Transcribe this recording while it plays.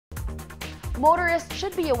motorists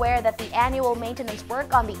should be aware that the annual maintenance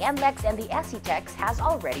work on the NLEX and the SCTEX has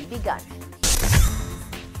already begun.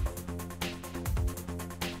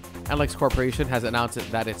 NLEX Corporation has announced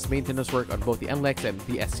that its maintenance work on both the NLEX and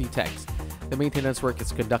the SCTEX. The maintenance work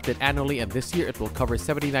is conducted annually, and this year it will cover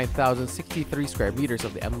 79,063 square meters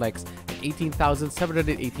of the NLEX and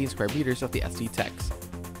 18,718 square meters of the SCTEX.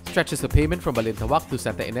 Stretches of pavement from Balintawak to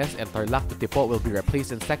Santa Ines and Tarlac to Tipo will be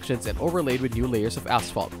replaced in sections and overlaid with new layers of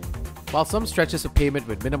asphalt. While some stretches of pavement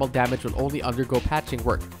with minimal damage will only undergo patching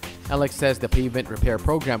work, NLEX says the pavement repair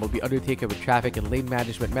program will be undertaken with traffic and lane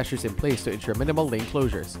management measures in place to ensure minimal lane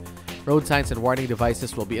closures. Road signs and warning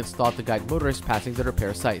devices will be installed to guide motorists passing the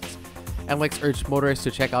repair sites. NLEX urged motorists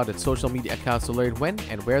to check out its social media accounts to learn when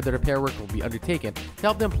and where the repair work will be undertaken to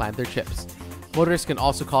help them plan their trips. Motorists can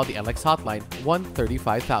also call the NLEX hotline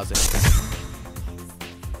 135,000.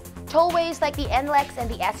 Tollways like the NLEX and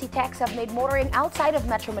the SCTEX have made motoring outside of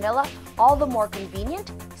Metro Manila all the more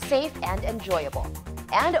convenient, safe, and enjoyable.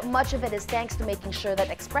 And much of it is thanks to making sure that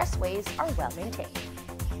expressways are well maintained.